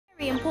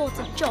very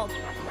important job.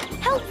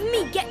 Help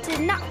me get to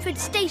Knapford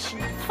Station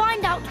and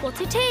find out what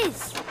it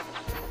is.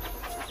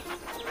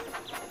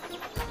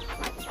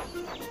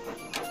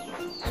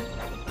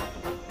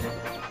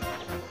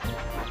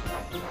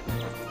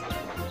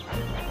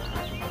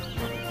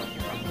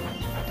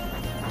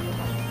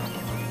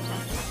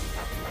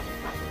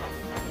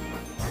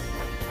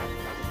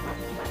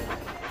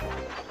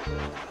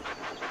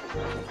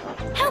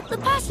 Help the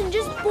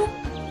passengers board.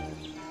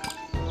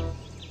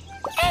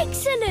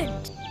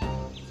 Excellent!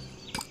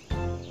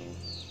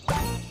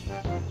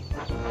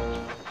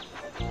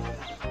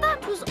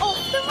 That was off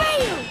the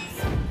rails!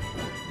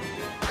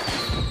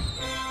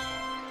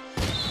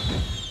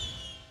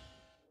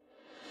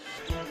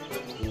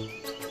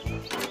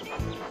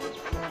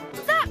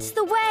 That's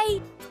the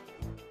way!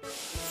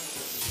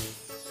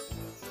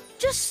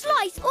 Just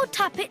slice or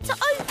tap it to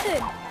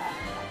open.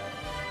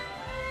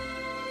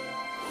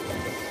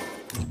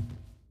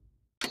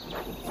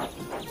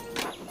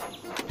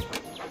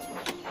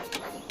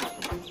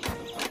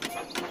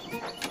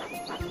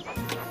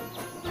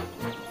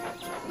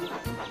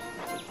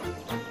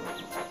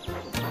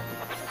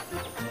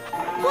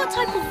 What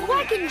type of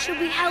wagon should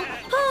we help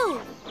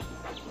pull?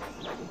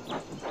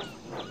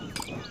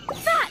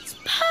 That's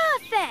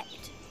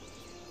perfect!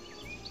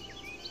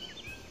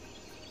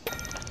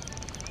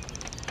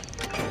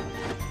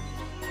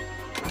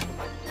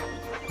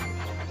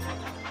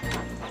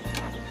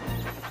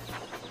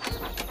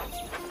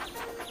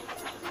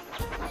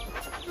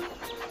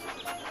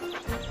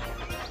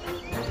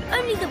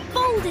 Only the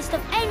boldest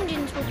of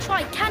engines will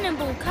try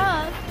Cannonball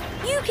Curve.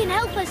 You can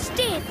help us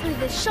steer through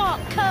the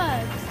sharp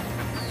curves.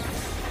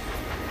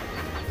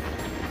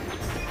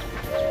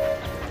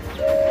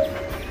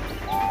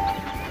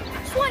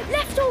 Swipe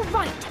left or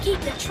right to keep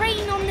the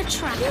train on the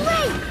track.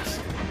 Great!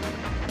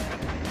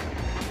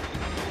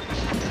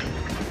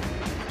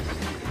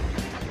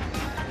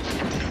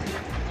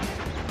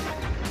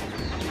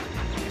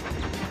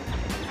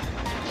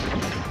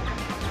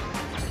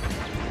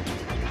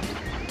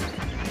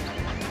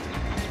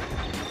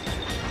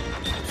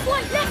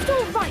 Swipe left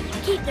or right to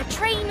keep the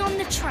train on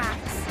the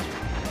tracks.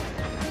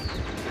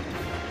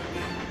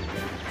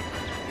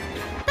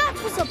 That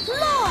was a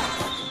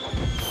blast!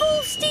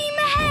 Full steam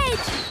ahead!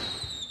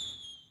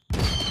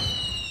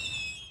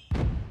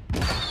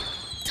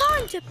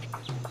 Time to...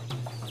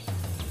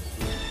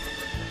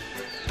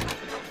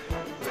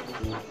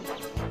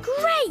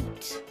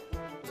 Great!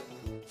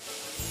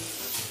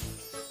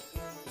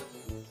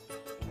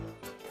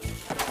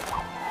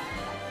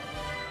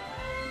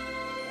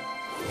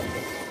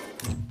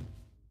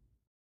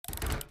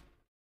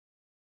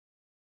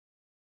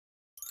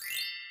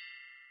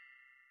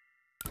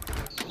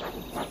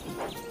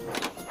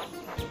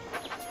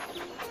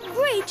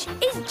 Bridge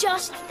is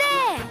just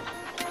there.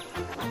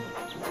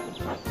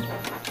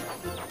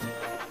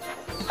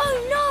 Oh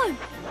no!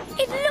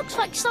 It looks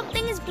like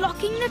something is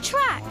blocking the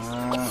tracks.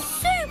 It's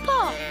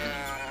super!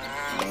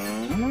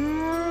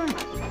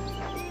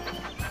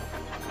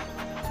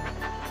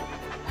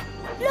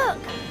 Look,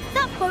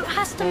 that boat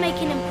has to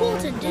make an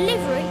important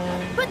delivery,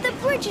 but the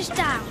bridge is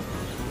down.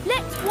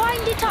 Let's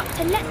wind it up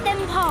to let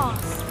them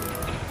pass.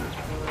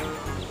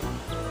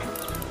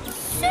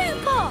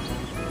 Super!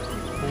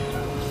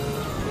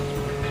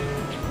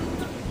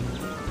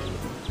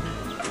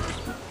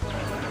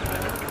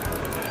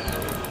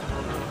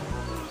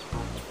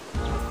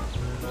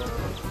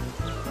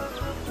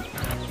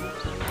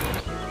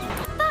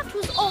 That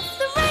was off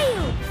the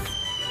rails.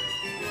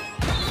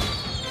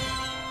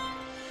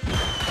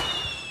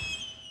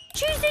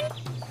 Choosing...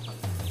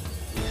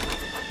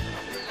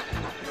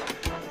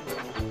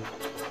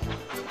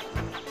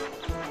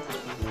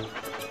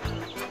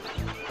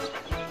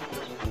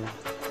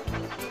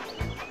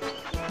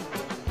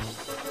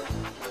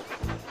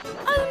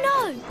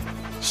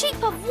 Sheep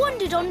have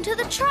wandered onto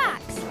the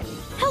tracks.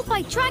 Help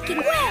by dragging.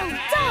 Well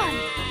done!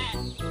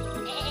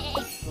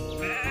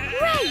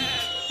 Great!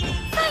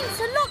 Thanks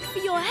a lot for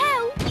your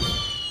help.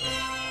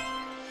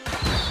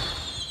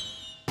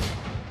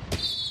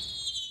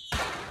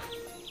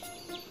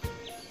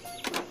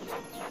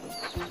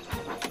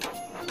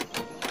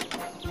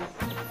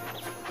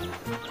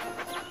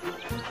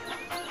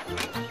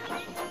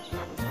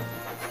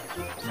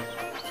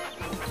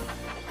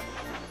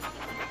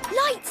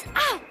 Lights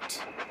out!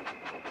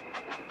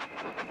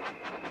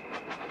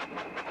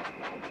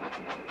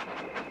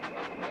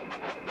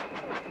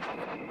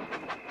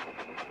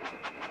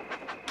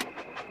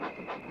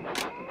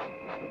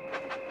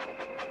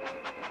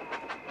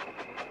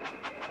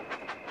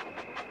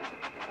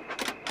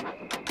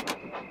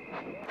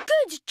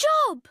 Good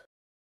job!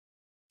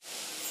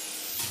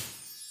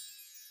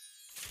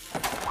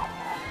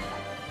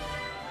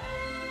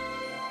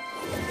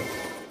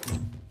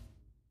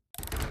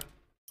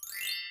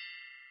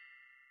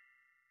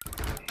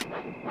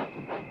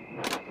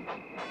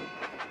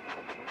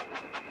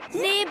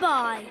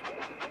 Nearby.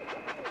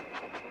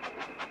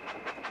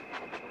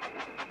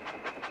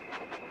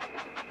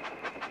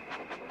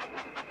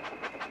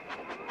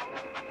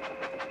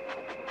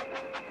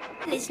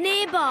 It's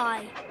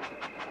nearby.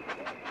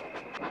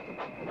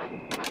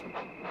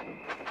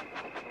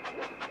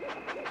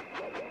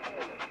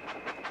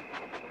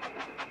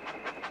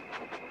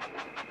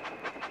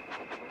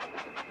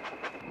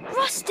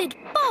 busted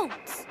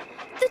bolts.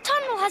 The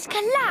tunnel has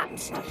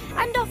collapsed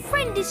and our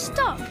friend is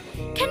stuck.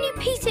 Can you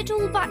piece it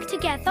all back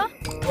together?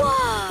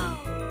 Whoa!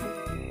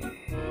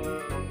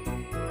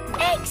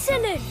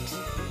 Excellent!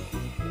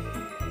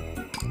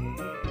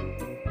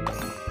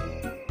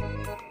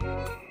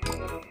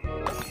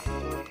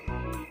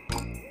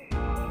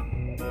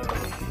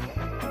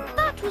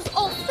 That was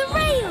off the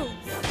rails.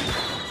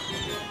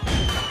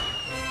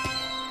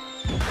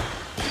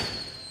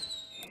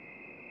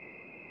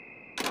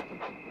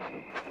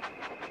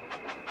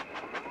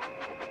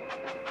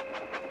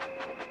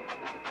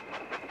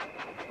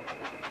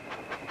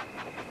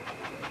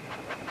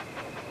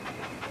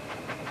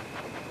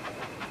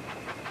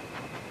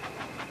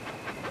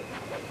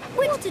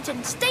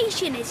 Wilterton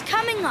Station is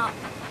coming up.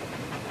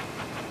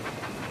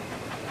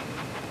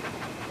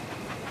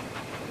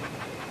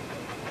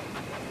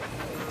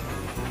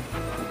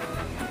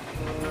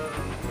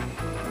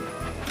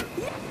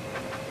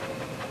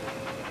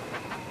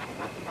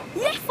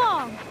 Left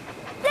farm,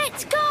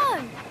 let's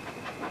go!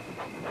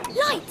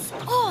 Lights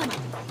on!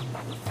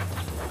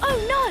 Oh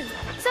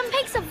no! Some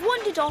pigs have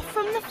wandered off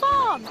from the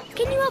farm.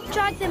 Can you help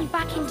drag them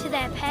back into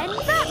their pen?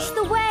 That's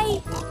the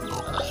way!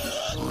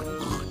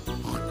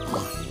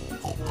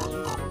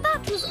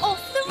 That was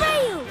off the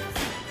rails!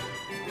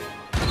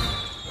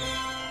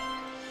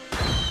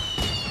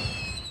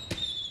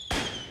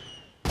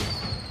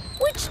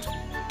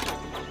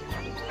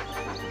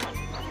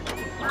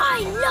 I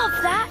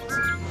love that!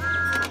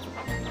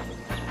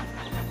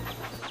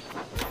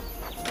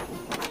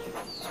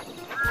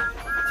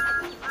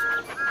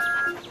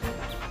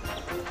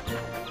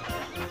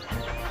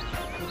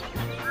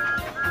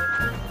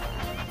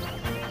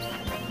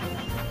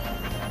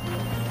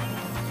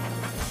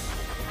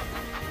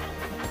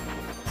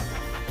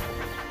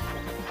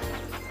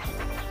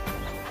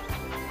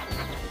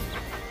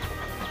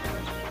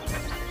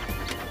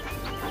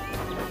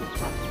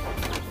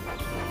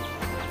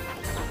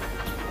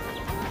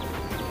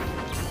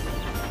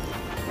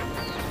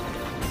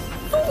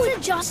 We're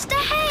just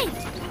ahead.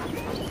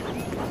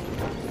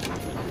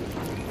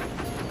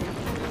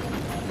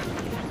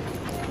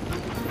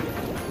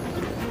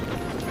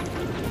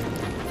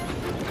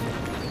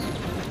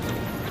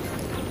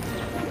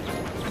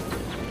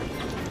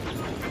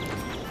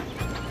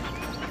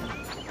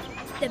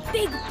 The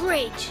big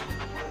bridge.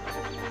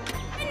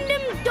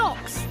 Wyndham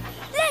Docks.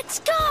 Let's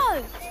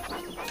go!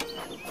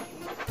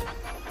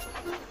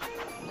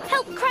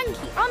 Help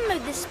Cranky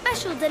unload the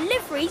special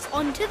deliveries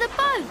onto the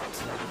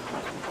boat.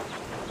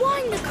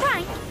 Wind the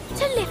crank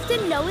to lift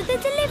and lower the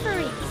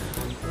deliveries.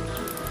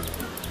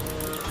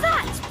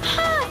 That's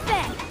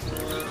perfect!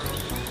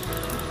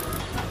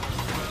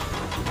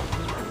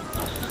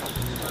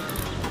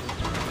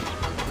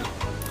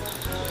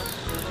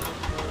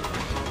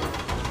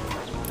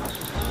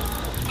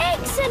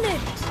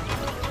 Excellent!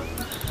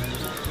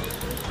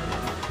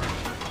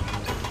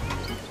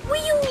 We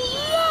all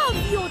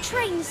love your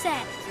train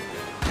set.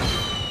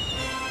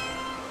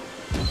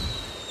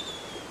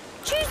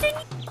 Choosing...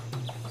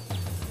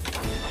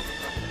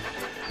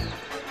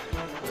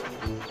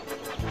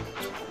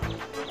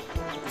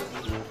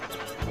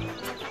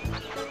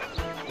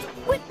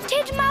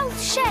 Tidmouth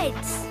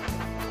Sheds.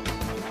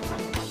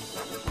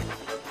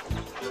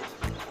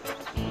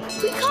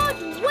 We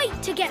can't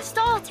wait to get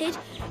started.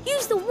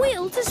 Use the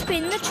wheel to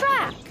spin the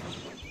track.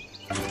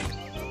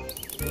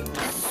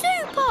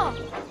 Super!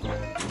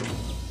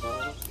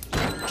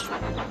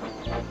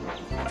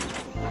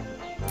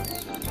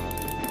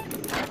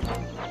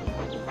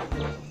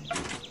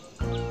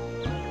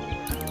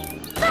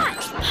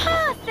 That's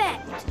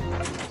perfect!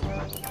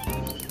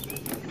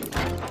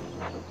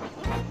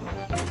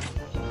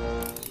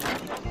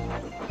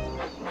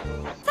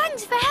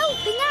 Thanks for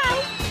helping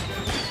out.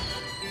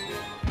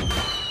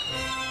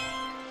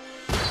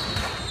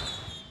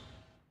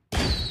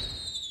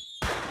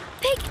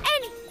 Pick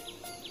any...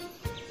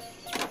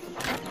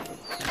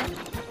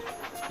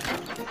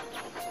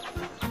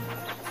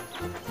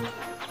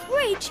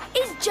 Bridge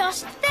is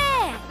just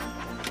there.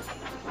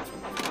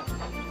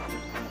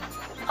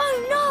 Oh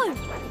no!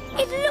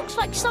 It looks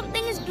like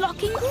something is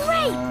blocking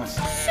great.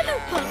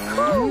 Super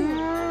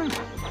cool.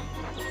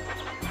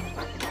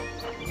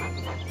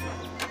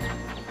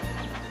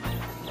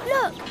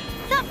 Look,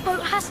 that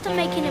boat has to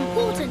make an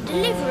important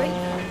delivery,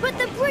 but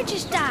the bridge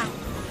is down.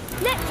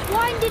 Let's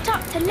wind it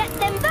up to let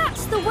them...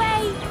 That's the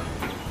way!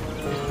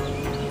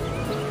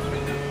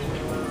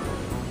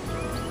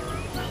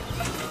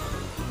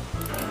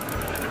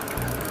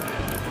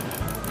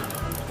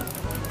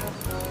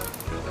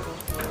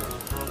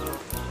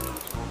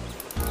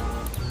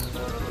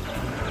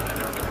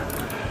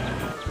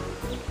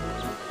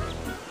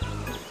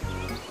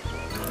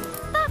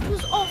 That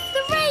was off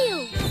the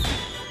rails!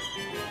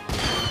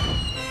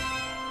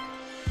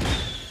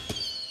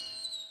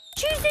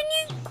 Choosing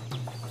you.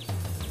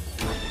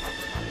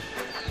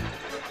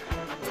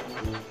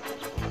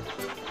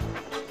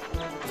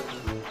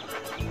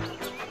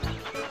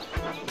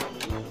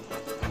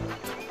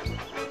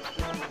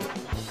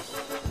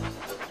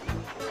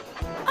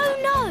 Oh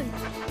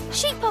no!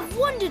 Sheep have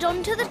wandered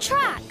onto the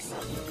tracks.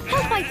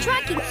 Help by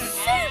dragging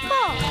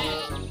super!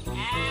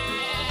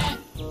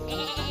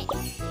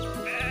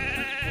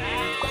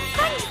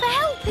 Thanks for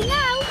helping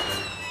out!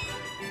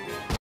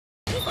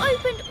 You've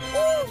opened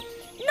all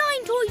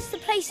 9 toys to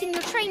place in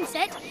your train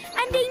set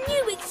and a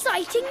new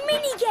exciting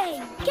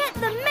mini-game! Get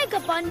the Mega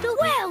Bundle.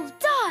 Well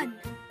done!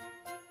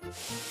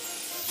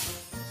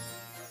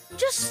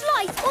 Just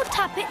slide or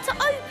tap it to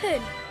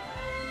open.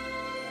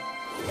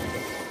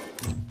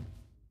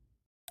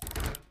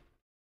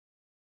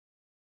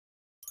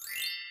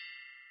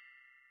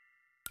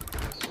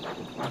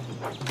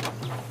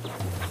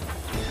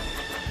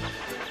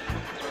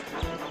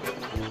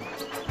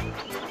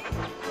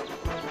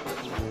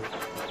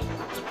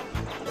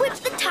 Whip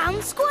the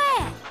town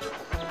square.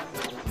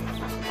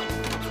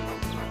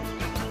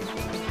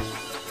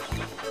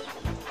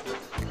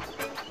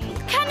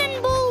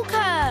 Cannonball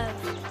curve.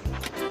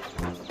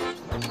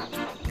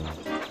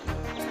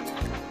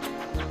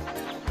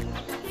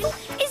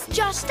 It's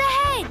just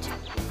ahead.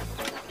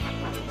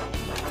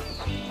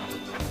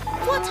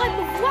 What type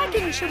of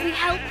wagon should we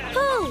help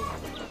pull?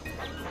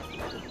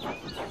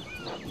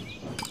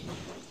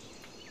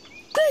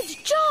 Good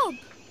job!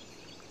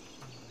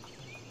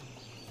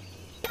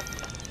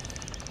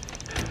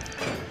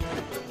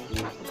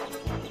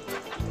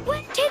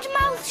 Wetted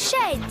mouth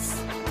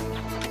sheds.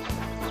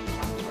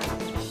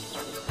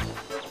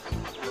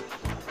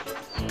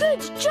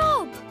 Good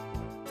job!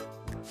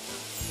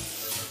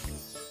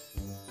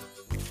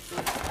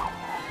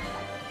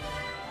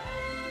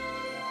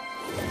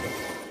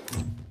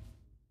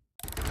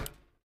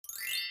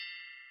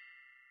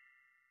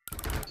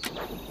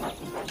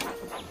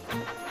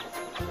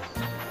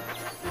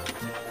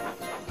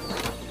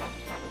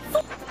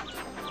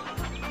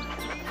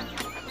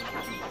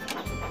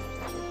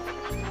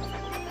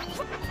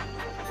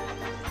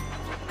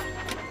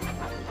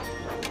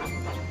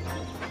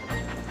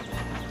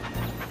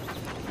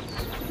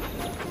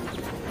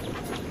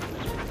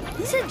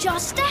 To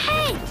just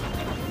ahead.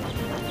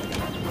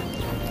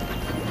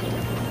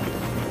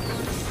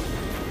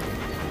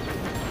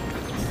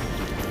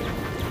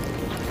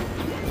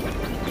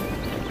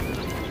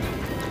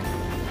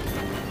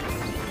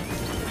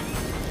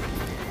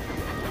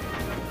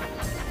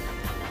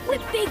 The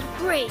big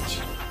bridge.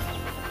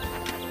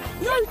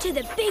 No to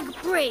the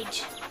big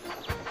bridge.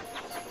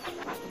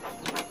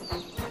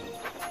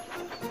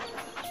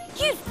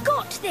 You've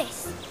got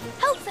this.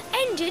 Help the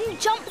engine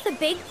jump the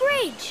big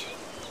bridge.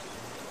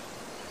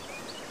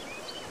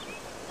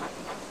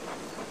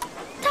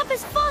 Tap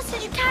as fast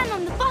as you can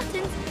on the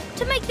buttons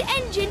to make the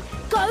engine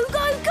go,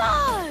 go,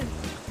 go!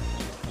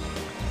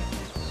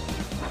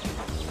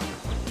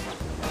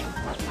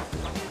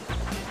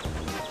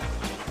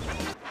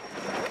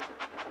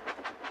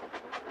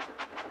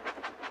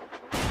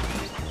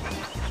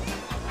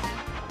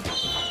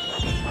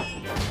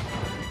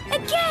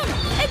 Again!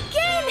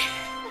 Again!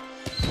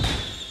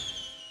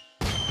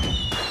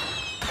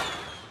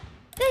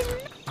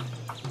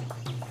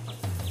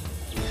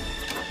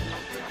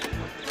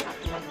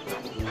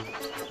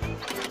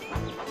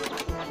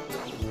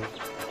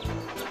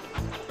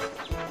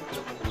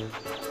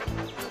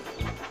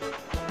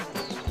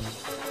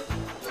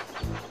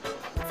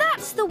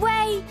 That's the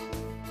way!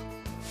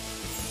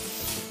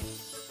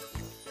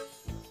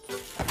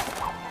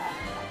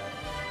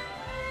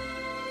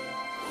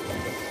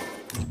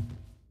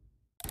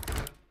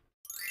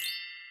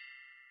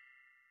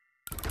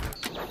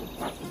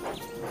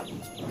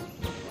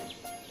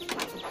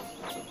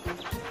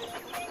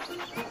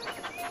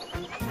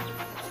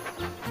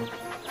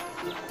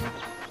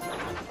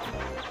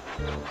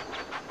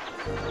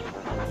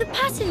 The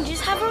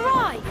passengers have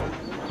arrived.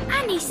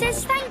 Annie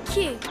says thank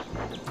you.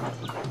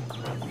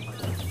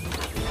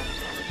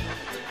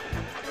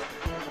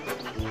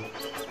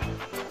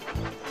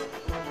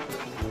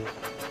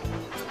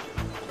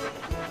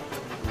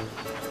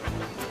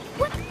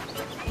 What?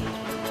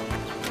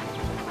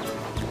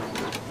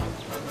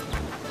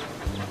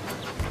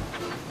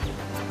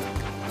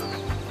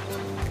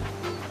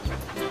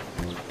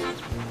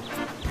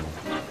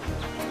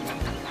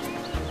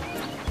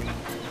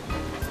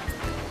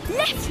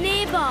 Left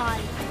nearby.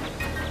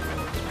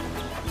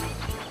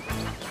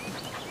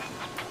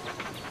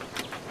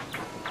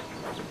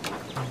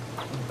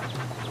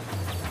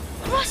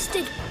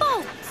 Rusted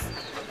bolts.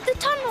 The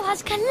tunnel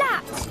has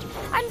collapsed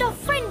and our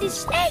friend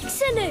is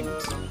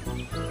excellent.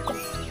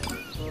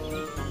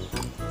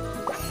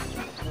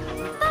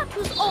 That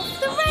was off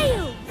the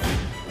rails.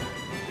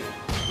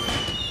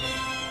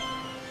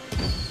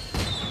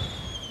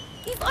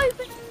 You've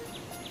opened...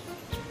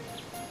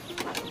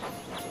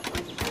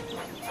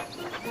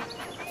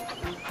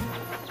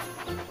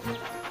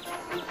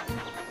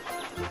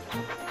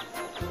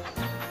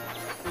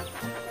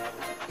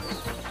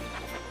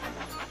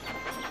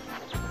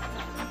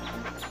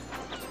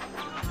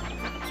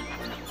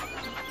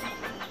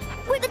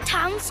 With the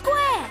town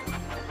square.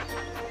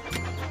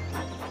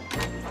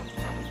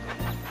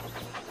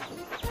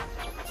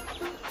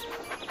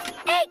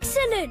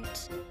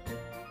 Excellent!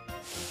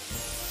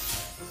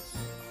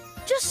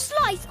 Just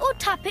slice or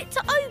tap it to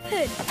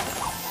open.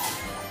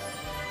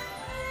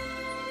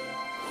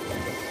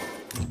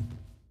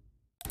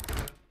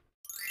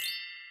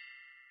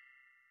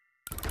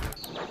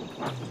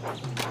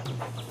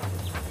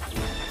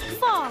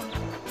 Farm.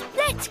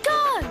 Let's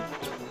go!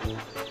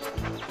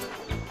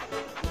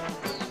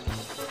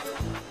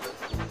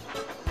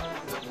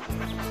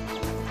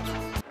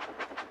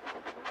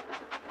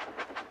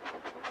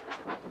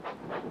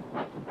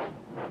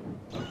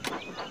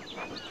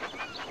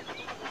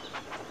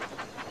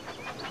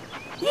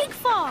 Pig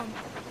farm.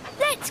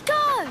 Let's go!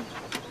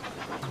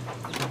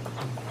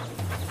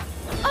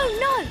 Oh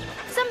no!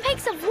 Some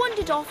pigs have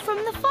wandered off from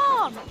the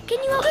farm.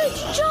 Can you... Good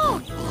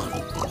job!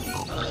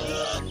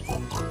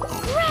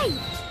 Great!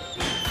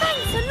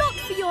 Thanks a lot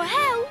for your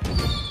help.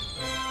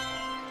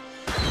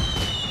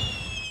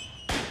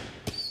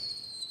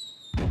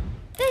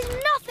 There's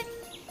nothing...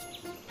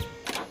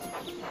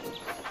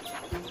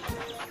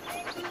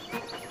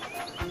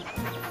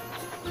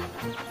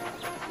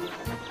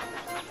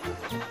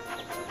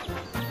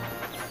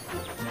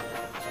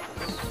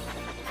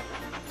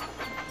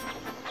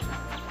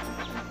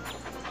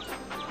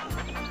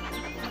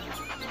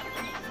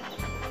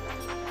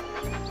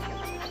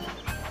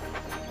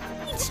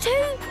 It's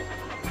two.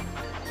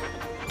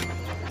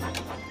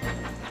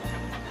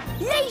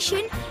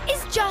 Nation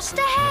is just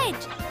ahead.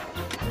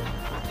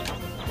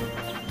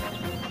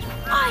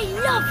 I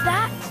love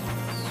that.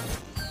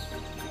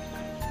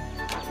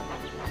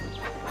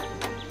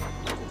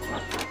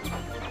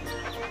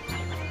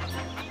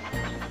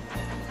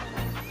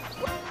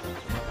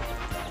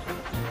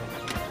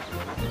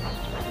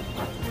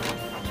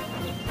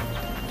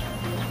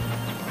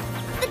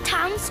 The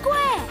town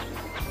square.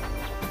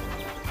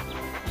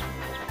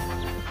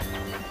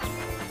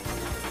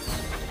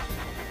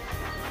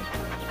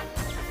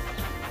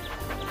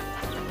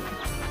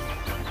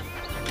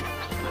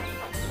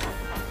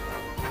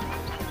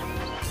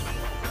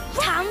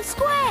 Town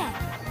square.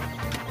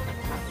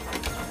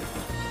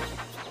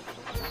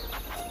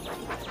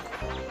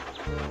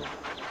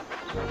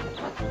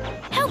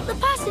 Help the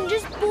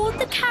passengers board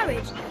the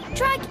carriage.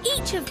 Drag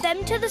each of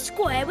them to the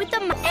square with the...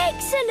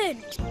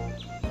 Excellent!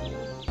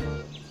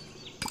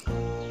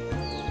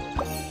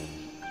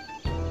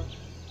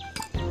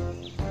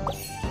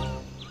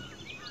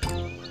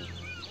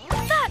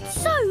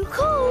 That's so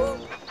cool!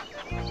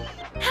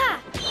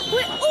 Ha!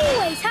 We're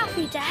always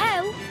happy to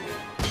help.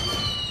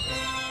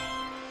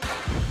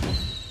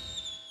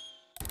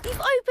 You've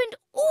opened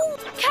all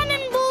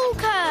Cannonball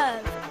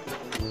Curve.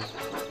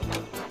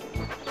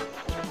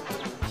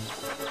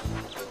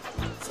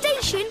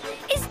 Station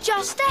is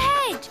just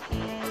ahead.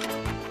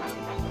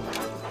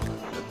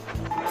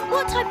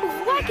 What type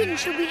of wagon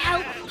should we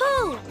help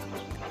pull?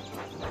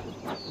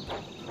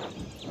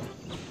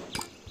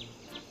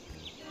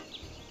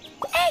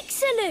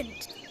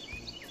 Excellent!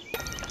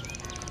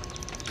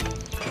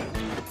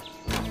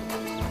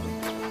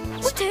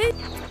 Two.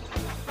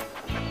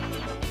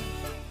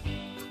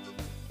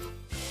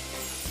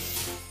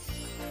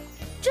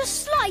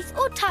 Just slice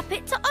or tap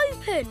it to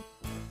open.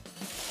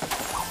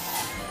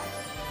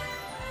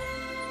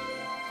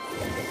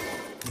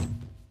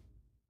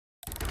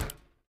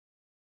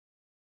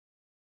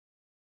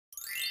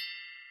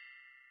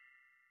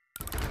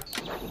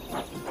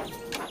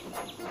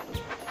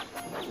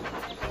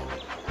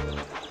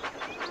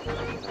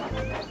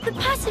 The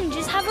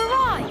passengers have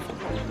arrived.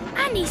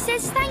 Annie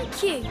says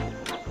thank you.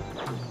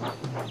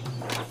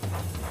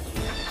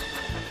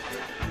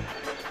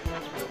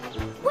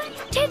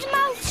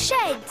 Tidmouth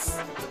Sheds.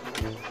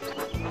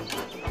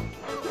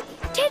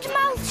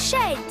 Tidmouth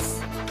Sheds.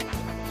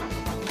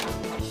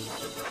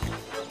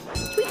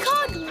 We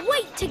can't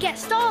wait to get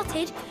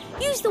started.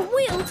 Use the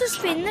wheel to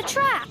spin the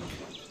track.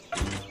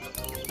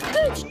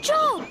 Good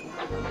job.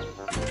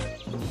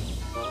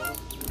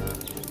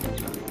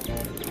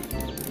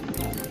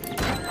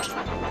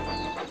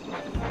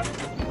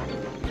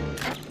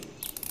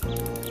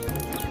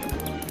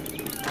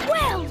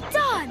 Well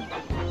done.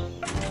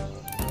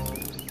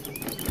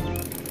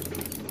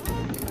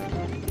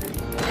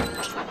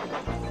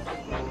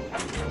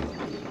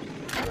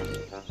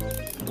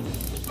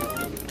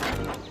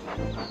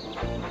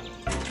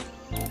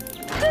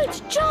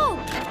 Good job!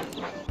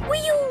 We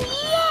all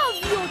love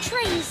your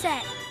train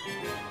set.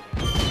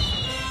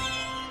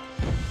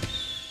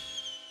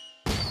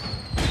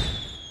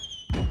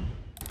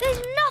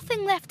 There's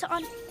nothing left to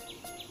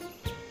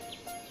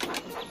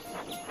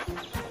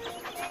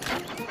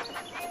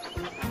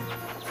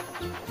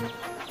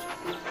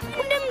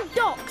Random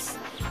docks.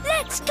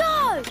 Let's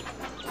go!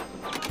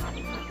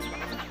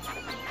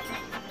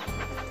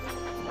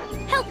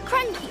 Help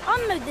Cranky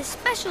unload the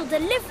special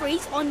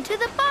deliveries onto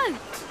the boat.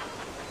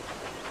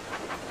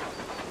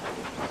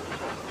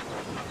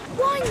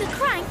 Wind the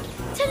crank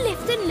to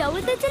lift and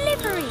lower the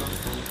deliveries.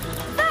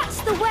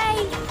 That's the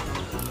way.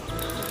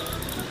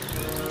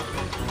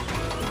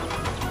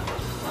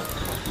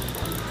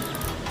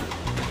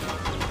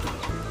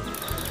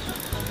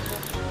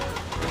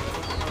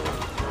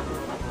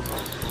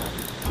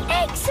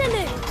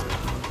 Excellent!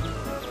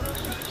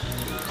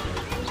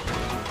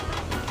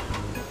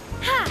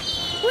 Ha!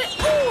 We're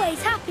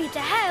always happy to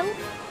help.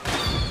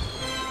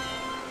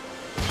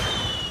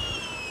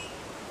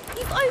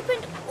 You've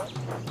opened...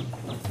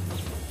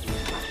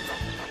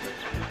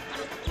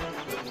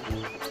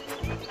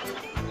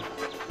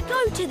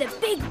 to the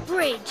big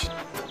bridge.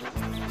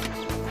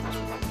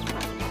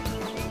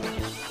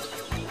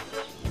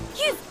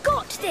 You've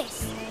got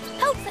this.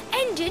 Help the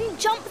engine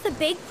jump the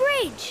big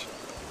bridge.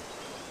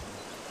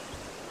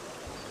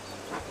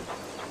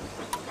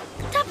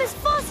 Tap as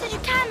fast as you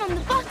can on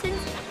the buttons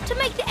to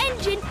make the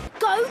engine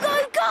go, go,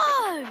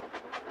 go!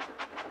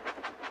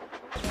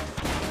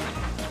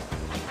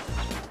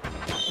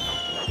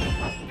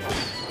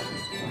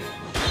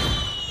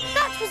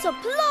 That was a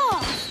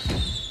blast!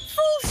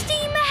 Full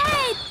steam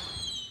ahead!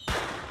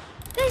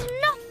 There's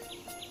no...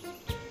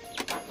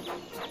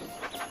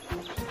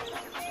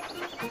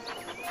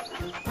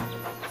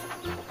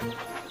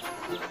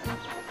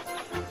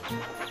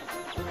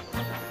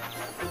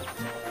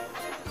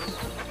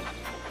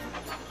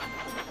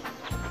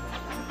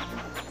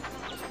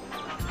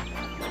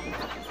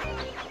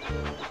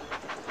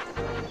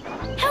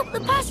 Help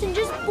the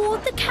passengers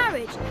board the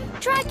carriage.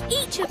 Drag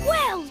each of...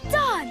 Well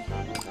done!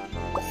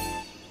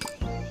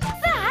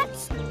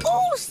 That's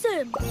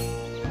awesome!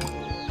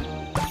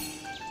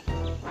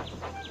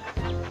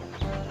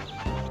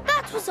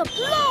 That was a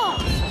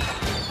blast!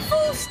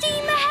 Full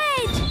steam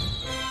ahead!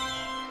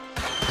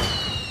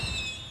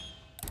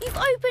 You've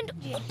opened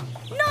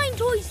 9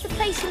 toys to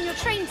place in your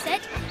train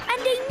set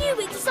and a new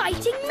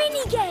exciting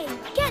mini-game.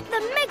 Get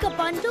the Mega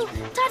Bundle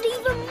to add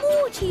even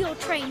more to your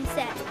train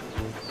set.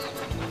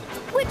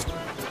 Which...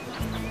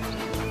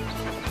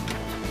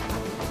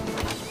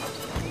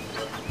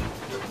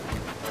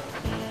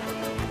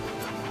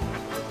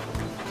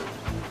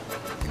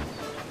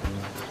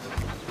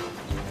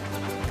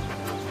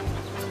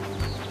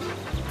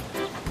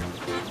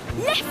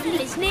 Leffel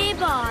is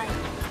nearby.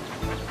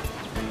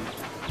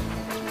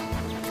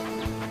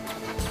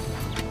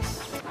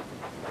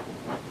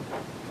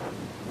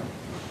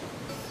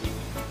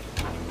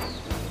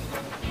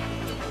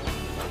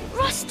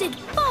 Rusted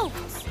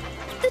bolts.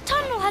 The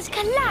tunnel has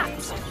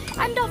collapsed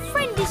and our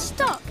friend is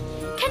stuck.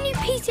 Can you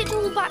piece it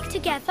all back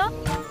together?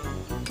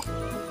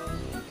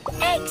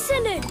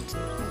 Excellent!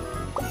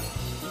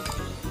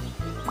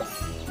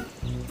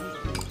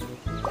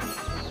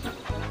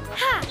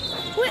 Ha!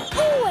 We're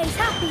always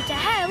happy to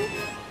help.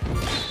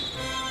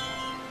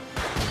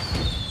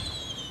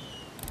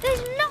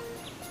 There's no...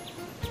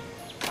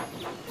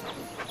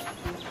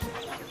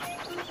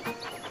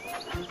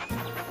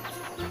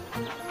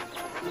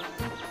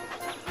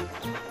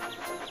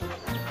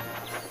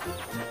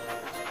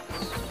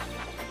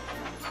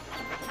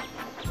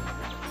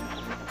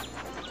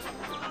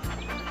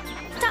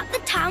 Tap the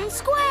town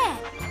square.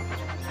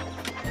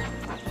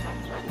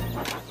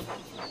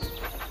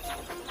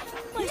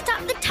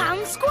 Tap the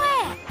town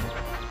square.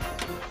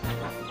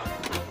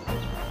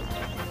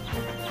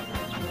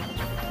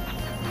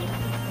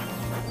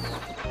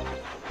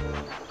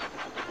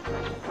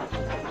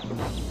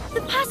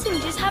 The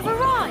passengers have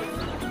arrived.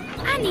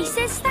 Annie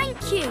says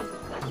thank you.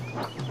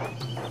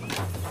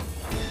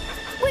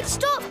 Which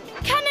stop?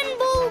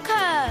 Cannonball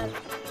Curve.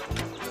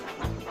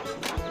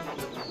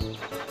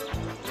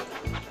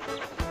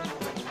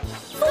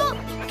 Stop!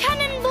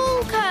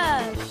 Cannonball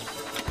Curve.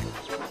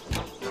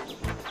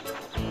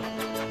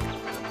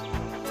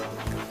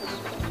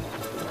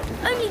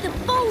 Only the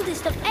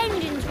boldest of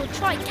engines will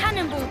try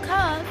Cannonball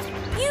Curve.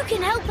 You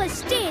can help us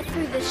steer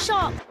through the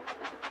sharp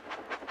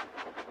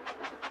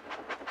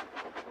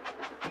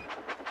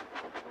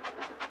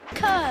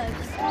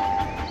curves.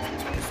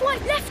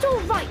 Swipe left or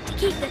right to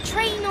keep the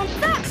train on.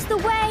 That's the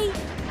way.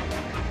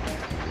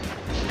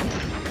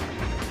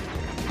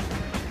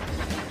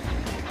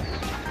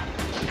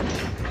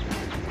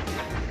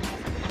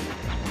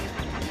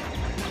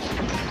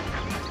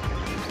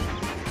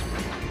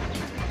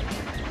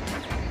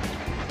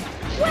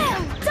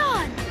 Well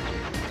done!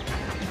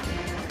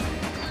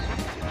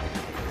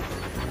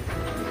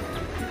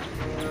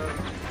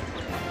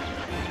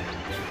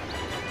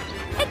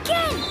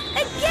 Again!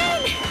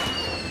 Again!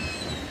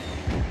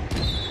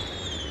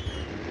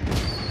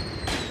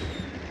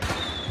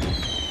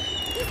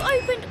 You've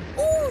opened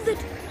all the...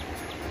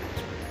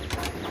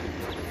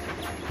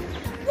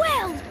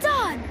 Well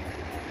done!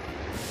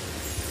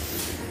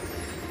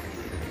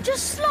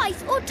 Just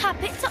slice or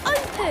tap it to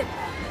open.